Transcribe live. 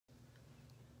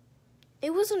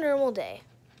It was a normal day.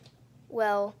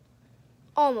 Well,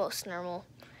 almost normal.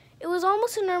 It was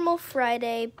almost a normal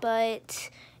Friday, but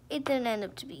it didn't end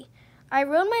up to be. I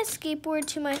rode my skateboard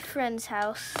to my friend's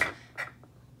house.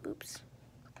 Oops.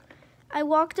 I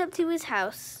walked up to his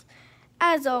house.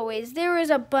 As always, there was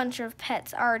a bunch of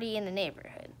pets already in the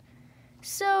neighborhood.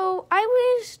 So I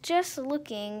was just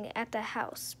looking at the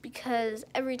house because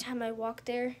every time I walk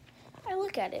there, I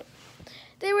look at it.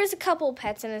 There was a couple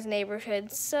pets in his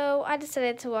neighborhood, so I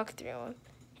decided to walk through them.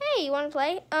 Hey, you want to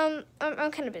play? I'm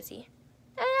kind of busy.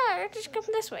 Oh, yeah, just come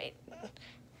this way.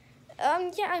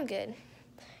 Yeah, I'm good.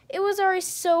 It was already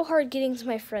so hard getting to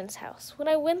my friend's house. When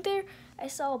I went there, I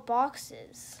saw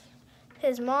boxes.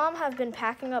 His mom had been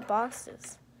packing up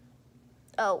boxes.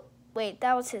 Oh, wait,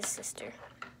 that was his sister.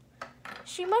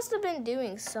 She must have been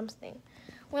doing something.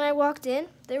 When I walked in,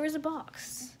 there was a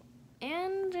box.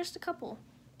 And just a couple.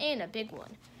 And a big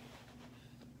one.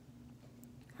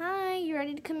 Hi, you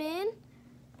ready to come in?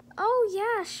 Oh,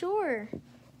 yeah, sure.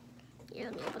 Here,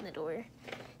 let me open the door.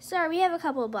 Sorry, we have a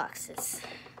couple of boxes.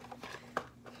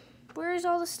 Where's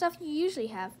all the stuff you usually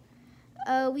have?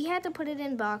 We had to put it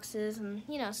in boxes and,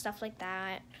 stuff like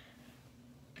that.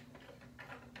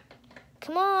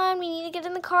 Come on, we need to get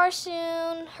in the car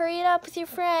soon. Hurry it up with your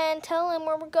friend. Tell him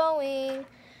where we're going.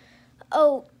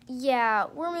 Oh, yeah,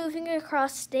 we're moving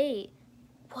across state.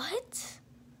 What?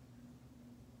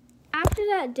 After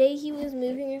that day he was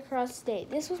moving across state,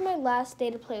 this was my last day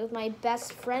to play with my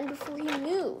best friend before he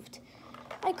moved.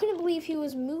 I couldn't believe he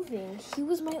was moving. He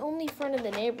was my only friend in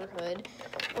the neighborhood.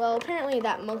 Well, apparently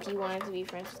that monkey wanted to be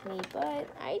friends with me, but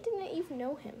I didn't even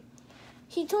know him.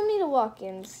 He told me to walk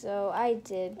in, so I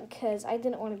did because I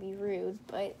didn't want to be rude,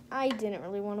 but I didn't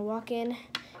really want to walk in.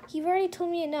 He already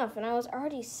told me enough, and I was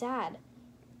already sad.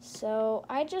 So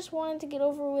I just wanted to get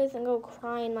over with and go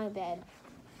cry in my bed.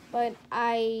 But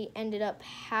I ended up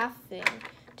having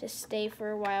to stay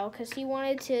for a while because he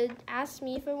wanted to ask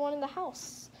me if I wanted the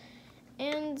house.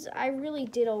 And I really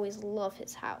did always love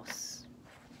his house.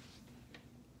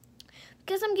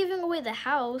 Because I'm giving away the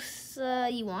house,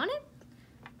 you want it?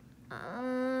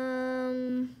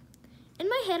 In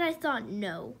my head I thought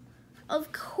no.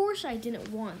 Of course I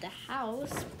didn't want the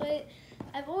house, but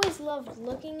I've always loved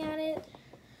looking at it.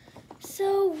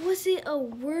 So was it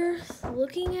worth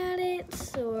looking at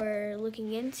it or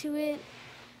looking into it?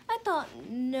 I thought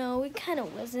no, it kind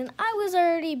of wasn't. I was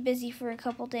already busy for a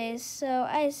couple days, so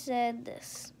I said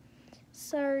this.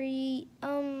 Sorry,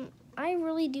 I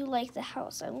really do like the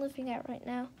house I'm living at right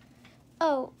now.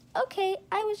 Oh, okay,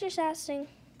 I was just asking.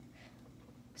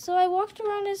 So I walked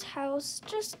around his house,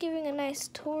 just giving a nice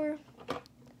tour.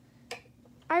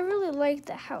 I really liked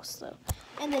the house though.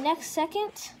 And the next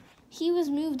second, he was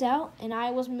moved out and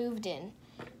I was moved in.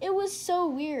 It was so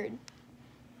weird.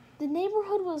 The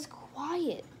neighborhood was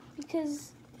quiet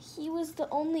because he was the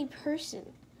only person.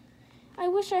 I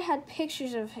wish I had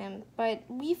pictures of him, but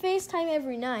we FaceTime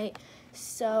every night,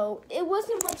 so it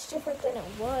wasn't much different than it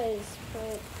was,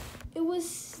 but it was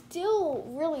still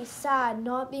really sad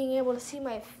not being able to see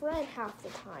my friend half the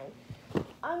time.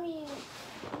 I mean,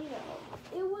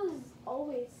 it was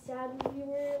always sad when we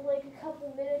were like a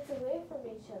couple minutes away from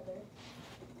each other.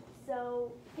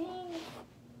 So being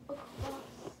across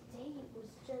state was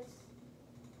just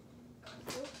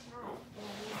so sad.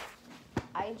 And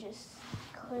I just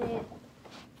couldn't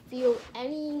feel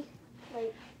any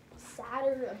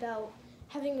sadder about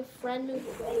having a friend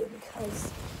move away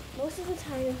because most of the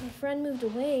time if a friend moved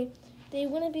away, they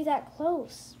wouldn't be that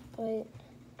close. But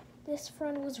this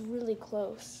friend was really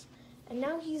close. And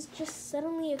now he's just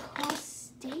suddenly across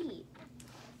state.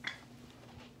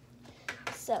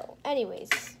 So, anyways,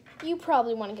 you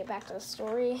probably want to get back to the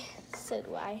story. So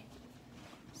do I.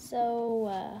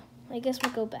 So, I guess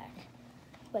we'll go back.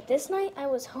 But this night, I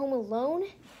was home alone.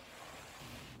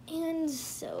 And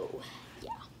so, yeah.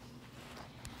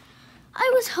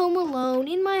 I was home alone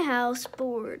in my house,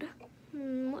 bored.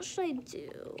 What should I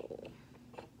do?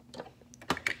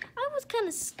 I was kind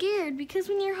of scared because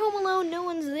when you're home alone, no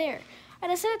one's there. I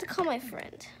decided to call my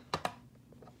friend.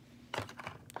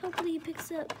 Hopefully he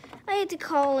picks up. I had to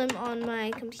call him on my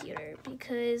computer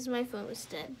because my phone was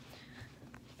dead.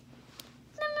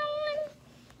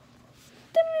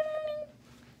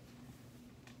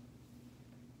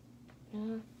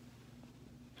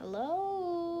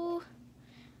 Hello?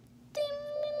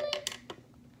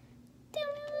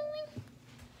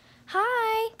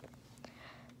 Hi.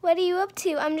 What are you up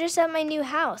to? I'm just at my new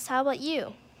house. How about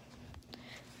you?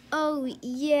 Oh,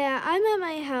 yeah, I'm at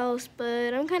my house,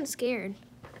 but I'm kind of scared.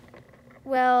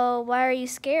 Well, why are you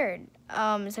scared?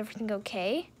 Is everything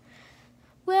okay?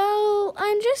 Well,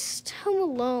 I'm just home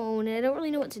alone and I don't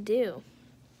really know what to do.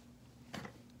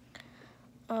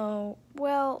 Oh,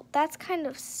 well, that's kind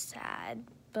of sad,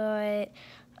 but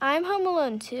I'm home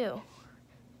alone too.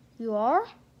 You are?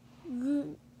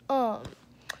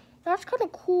 That's kind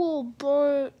of cool,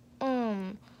 but,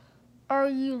 are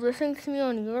you listening to me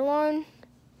on your line?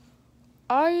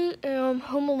 I am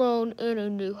home alone in a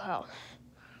new house.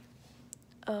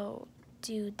 Oh,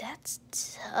 dude, that's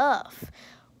tough.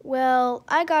 Well,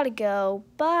 I gotta go.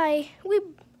 Bye. Wait,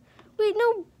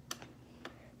 no.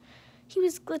 He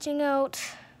was glitching out.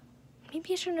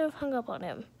 Maybe I shouldn't have hung up on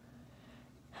him.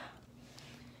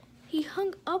 He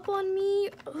hung up on me.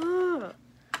 Ugh.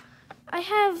 I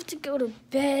have to go to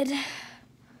bed.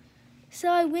 So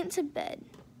I went to bed.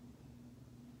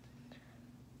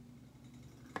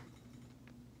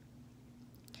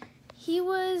 He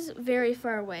was very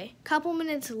far away. Couple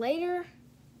minutes later.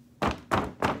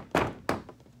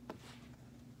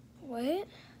 What?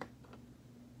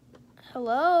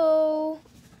 Hello?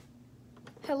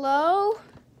 Hello?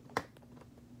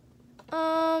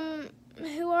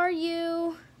 Who are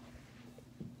you?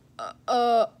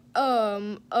 The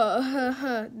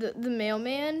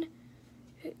mailman?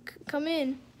 Come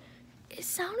in. It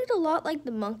sounded a lot like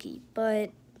the monkey,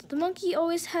 but the monkey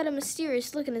always had a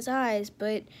mysterious look in his eyes,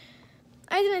 but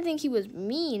I didn't think he was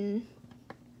mean,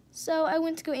 so I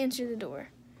went to go answer the door.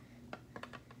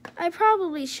 I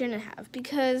probably shouldn't have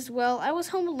because, well, I was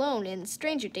home alone in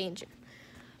stranger danger.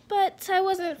 But I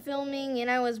wasn't filming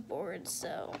and I was bored,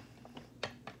 so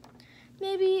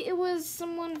maybe it was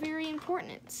someone very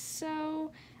important.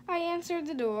 So I answered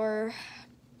the door.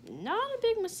 Not a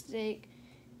big mistake.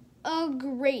 A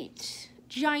great,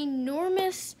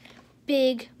 ginormous,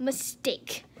 big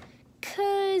mistake.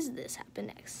 'Cause this happened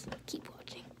next. Keep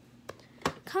watching.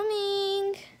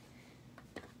 Coming.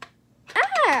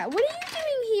 Ah, what are you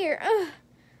doing here? Ugh,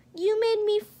 you made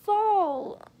me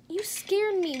fall. You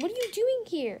scared me. What are you doing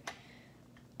here?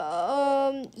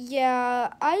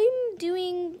 Yeah, I'm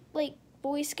doing, like,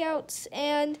 Boy Scouts,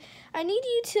 and I need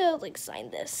you to, like,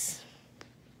 sign this.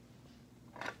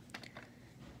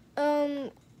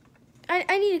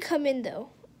 I need to come in, though.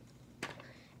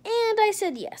 And I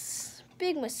said yes.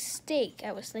 Big mistake,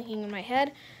 I was thinking in my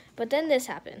head, but then this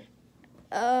happened.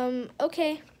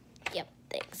 Okay. Yep,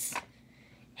 thanks.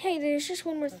 Hey, there's just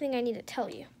one more thing I need to tell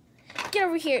you. Get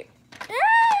over here. Ah!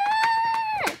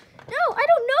 No, I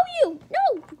don't know you.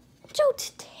 No,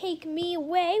 don't take me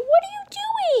away. What are you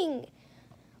doing?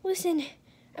 Listen,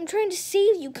 I'm trying to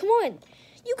save you. Come on.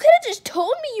 You could have just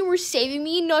told me you were saving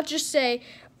me and not just say,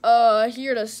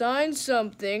 here to sign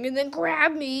something and then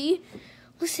grab me.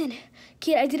 Listen,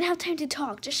 kid, I didn't have time to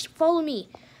talk. Just follow me.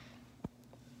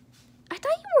 I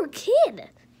thought you were a kid.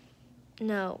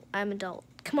 No, I'm adult.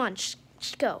 Come on, just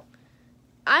go.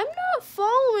 I'm not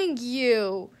following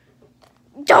you.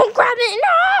 Don't grab it.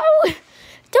 No!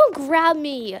 Don't grab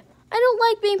me. I don't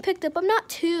like being picked up. I'm not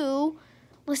two.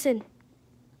 Listen,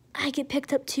 I get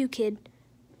picked up too, kid.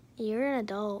 You're an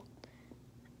adult.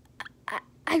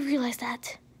 I realize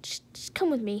that. Just come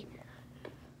with me.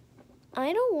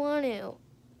 I don't want to.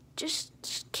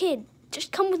 Just kid,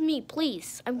 just come with me,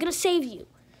 please. I'm gonna save you.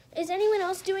 Is anyone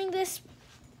else doing this?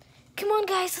 Come on,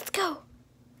 guys, let's go.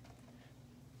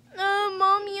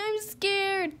 Mommy, I'm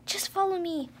scared. Just follow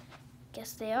me.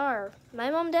 Guess they are. My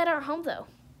mom and dad aren't home, though.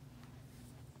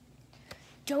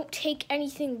 Don't take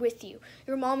anything with you.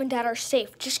 Your mom and dad are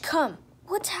safe. Just come.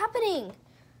 What's happening?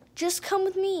 Just come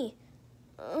with me.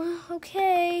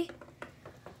 Okay.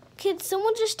 Kid,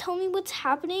 someone just tell me what's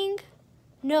happening?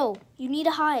 No, you need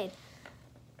to hide.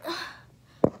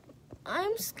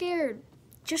 I'm scared.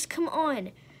 Just come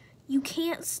on. You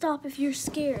can't stop if you're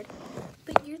scared.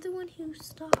 But you're the one who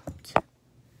stopped.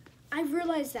 I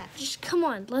realize that. Just come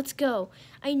on, let's go.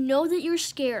 I know that you're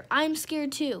scared. I'm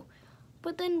scared too.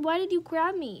 But then why did you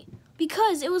grab me?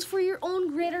 Because it was for your own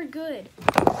greater good.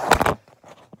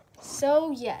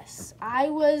 So yes, I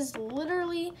was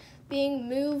literally being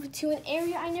moved to an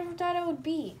area I never thought I would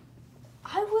be.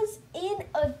 I was in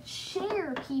a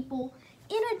chair, people.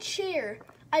 In a chair.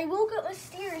 I woke up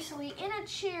mysteriously in a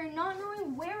chair, not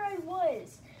knowing where I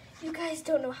was. You guys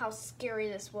don't know how scary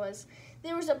this was.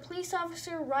 There was a police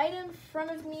officer right in front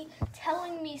of me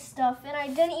telling me stuff, and I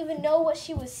didn't even know what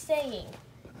she was saying.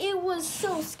 It was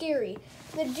so scary.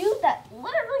 The dude that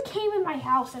literally came in my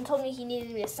house and told me he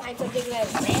needed me to sign something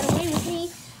that ran away with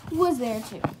me was there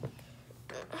too.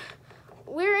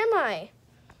 Where am I?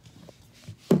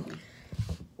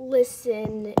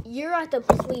 Listen, you're at the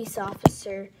police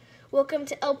officer. Welcome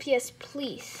to LPS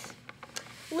Police.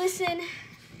 Listen,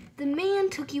 the man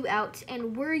took you out,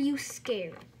 and were you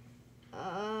scared?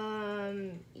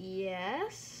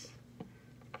 Yes.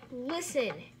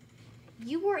 Listen,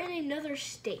 you were in another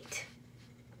state.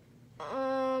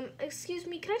 Excuse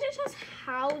me, can I just ask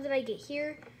how did I get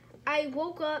here? I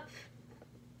woke up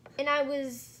and I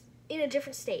was in a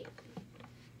different state.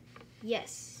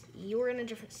 Yes, you were in a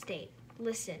different state.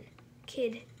 Listen,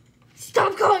 kid.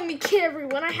 Stop calling me kid,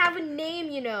 everyone. I have a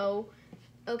name, you know.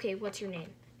 Okay, what's your name?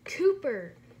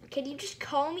 Cooper. Can you just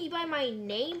call me by my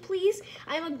name, please?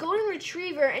 I'm a golden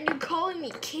retriever and you're calling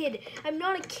me kid. I'm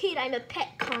not a kid, I'm a pet.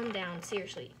 Calm down,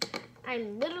 seriously.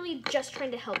 I'm literally just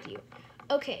trying to help you.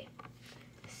 Okay,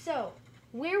 so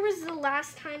where was the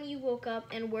last time you woke up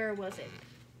and where was it?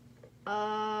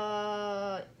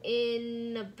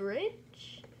 In a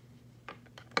bridge?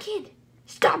 Kid,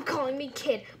 stop calling me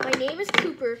kid. My name is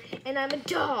Cooper and I'm a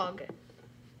dog.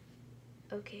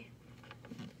 Okay.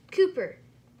 Cooper.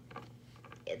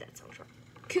 Yeah, that sounds wrong.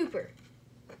 Cooper.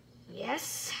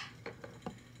 Yes?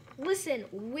 Listen,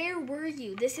 where were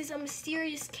you? This is a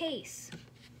mysterious case.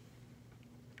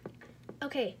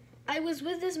 Okay, I was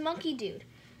with this monkey dude.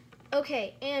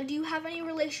 Okay, and do you have any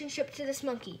relationship to this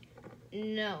monkey?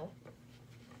 No.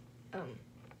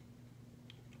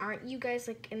 Aren't you guys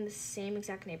like in the same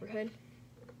exact neighborhood?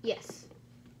 Yes.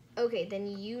 Okay,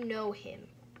 then you know him,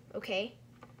 okay?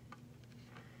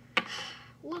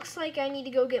 Looks like I need to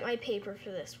go get my paper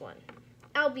for this one.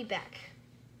 I'll be back.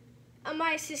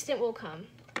 My assistant will come.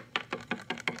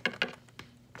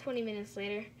 20 minutes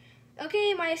later.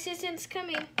 Okay, my assistant's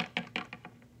coming.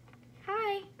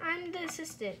 Hi, I'm the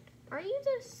assistant. Are you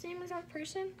the same exact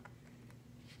person?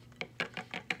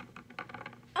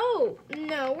 Oh,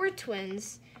 no, we're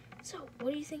twins. So,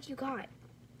 what do you think you got?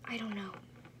 I don't know,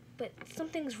 but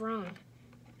something's wrong.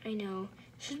 I know.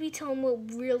 Should we tell him what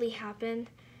really happened?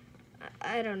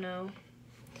 I don't know.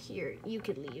 Here, you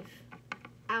could leave.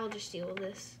 I'll just deal with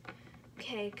this.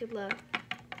 Okay, good luck.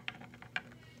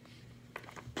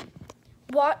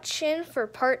 Watch in for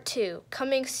part 2,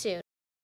 coming soon.